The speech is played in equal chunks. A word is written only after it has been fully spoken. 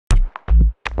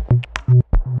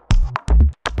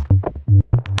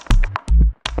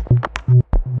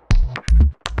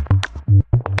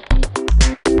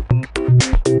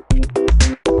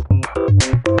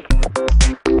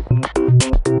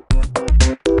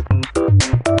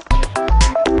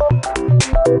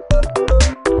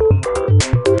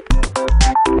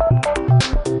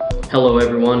Hello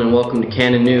everyone and welcome to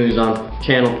Cannon News on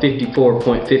channel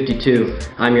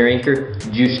 54.52. I'm your anchor,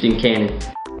 Justin Cannon.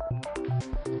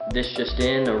 This just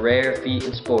in, a rare feat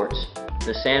in sports.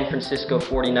 The San Francisco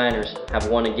 49ers have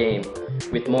won a game.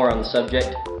 With more on the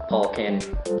subject, Paul Cannon.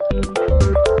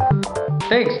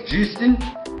 Thanks, Justin.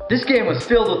 This game was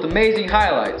filled with amazing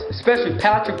highlights, especially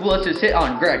Patrick Willis's hit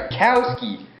on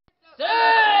Gronkowski.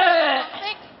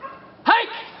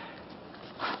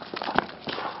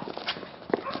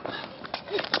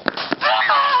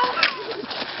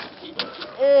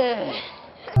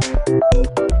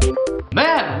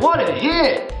 Man, what a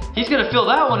hit! He's gonna feel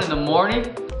that one in the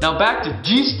morning. Now back to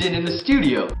Justin in the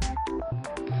studio.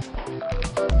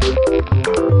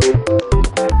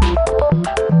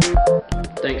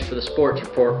 Thanks for the sports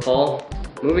report, Paul.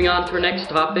 Moving on to our next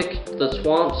topic, the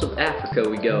swamps of Africa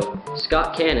we go.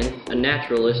 Scott Cannon, a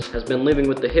naturalist, has been living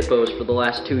with the hippos for the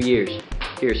last 2 years.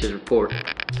 Here's his report.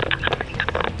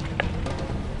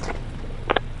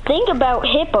 Think about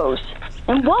hippos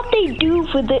and what they do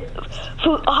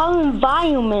for our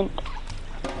environment.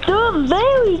 They're a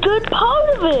very good part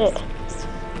of it.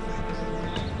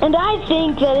 And I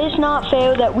think that it's not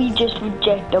fair that we just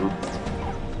reject them.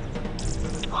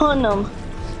 Hunt them.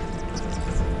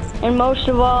 And most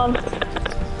of all,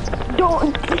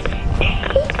 don't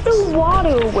take the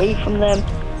water away from them.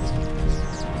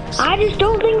 I just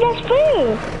don't think that's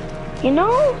fair. You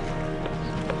know?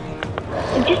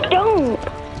 I just don't.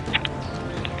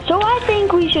 So I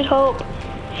think we should help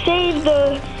save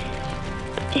the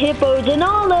hippos and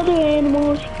all other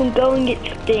animals from going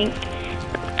extinct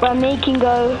by making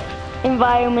our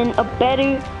environment a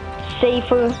better,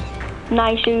 safer,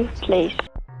 nicer place.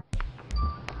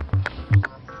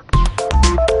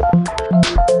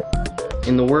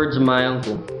 In the words of my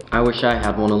uncle, I wish I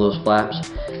had one of those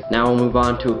flaps. Now we'll move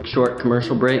on to a short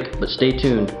commercial break, but stay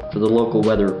tuned for the local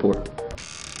weather report.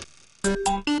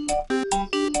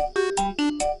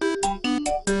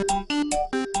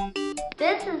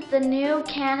 This is the new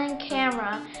Canon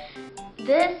camera.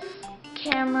 This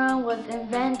camera was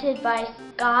invented by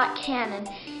Scott Cannon.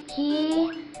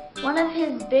 One of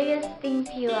his biggest things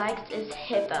he likes is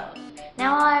hippos.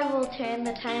 Now I will turn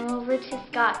the time over to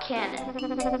Scott Cannon.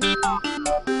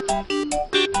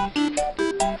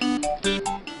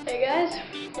 Hey guys,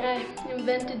 I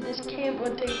invented this camera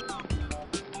to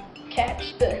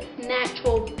catch the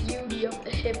natural beauty of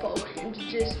the hippo and to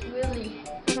just really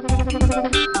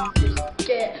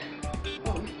get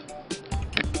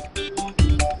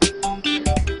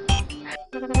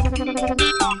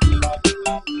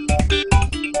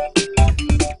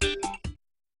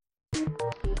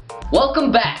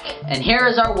Welcome back, and here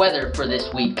is our weather for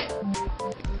this week.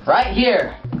 Right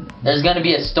here, there's gonna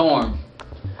be a storm.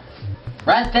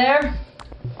 Right there,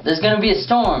 there's gonna be a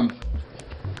storm.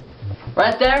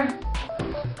 Right there,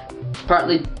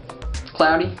 partly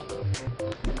cloudy.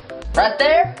 Right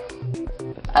there,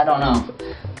 I don't know.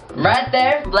 Right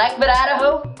there, Blackfoot,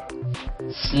 Idaho,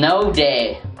 snow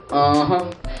day.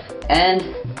 And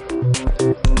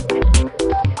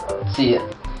see ya.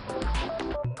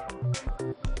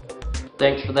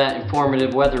 Thanks for that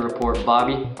informative weather report,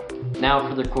 Bobby. Now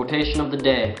for the quotation of the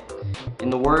day. In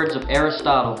the words of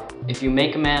Aristotle, if you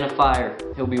make a man a fire,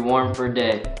 he'll be warm for a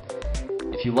day.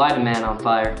 If you light a man on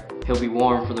fire, he'll be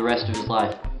warm for the rest of his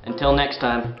life. Until next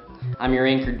time, I'm your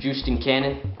anchor, Justin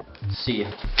Cannon. See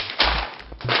ya.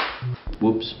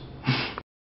 Whoops.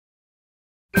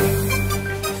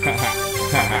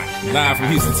 Live from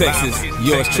Houston, Texas.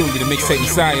 Yours truly, the mixtape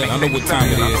Messiah. I know what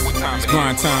time it is. It's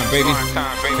grind time, baby.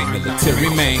 Military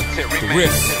man. The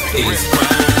risk is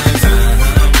grind time.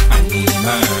 I need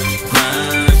mine.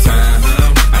 Grind time.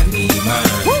 I need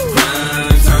mine.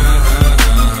 Grind time.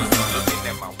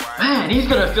 Man, he's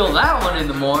gonna feel that one in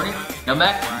the morning. Now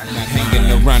back.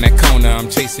 Hanging around that corner, I'm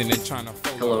chasing and trying to.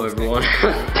 Hello, everyone.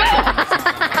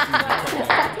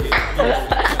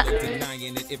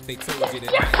 If they told you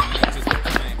that just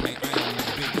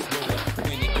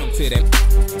that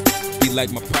be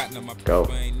like my partner, my Go.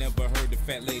 I ain't never heard the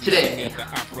fat lady Today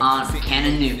on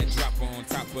Canon News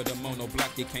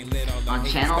on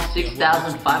channel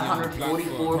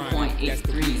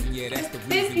 6544.83.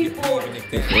 54.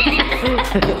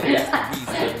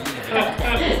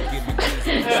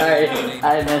 Sorry,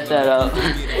 I messed that up.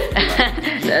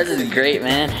 That is great,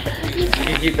 man. You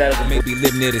can keep that as a maybe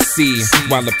live near the sea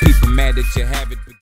while the people mad that you have it.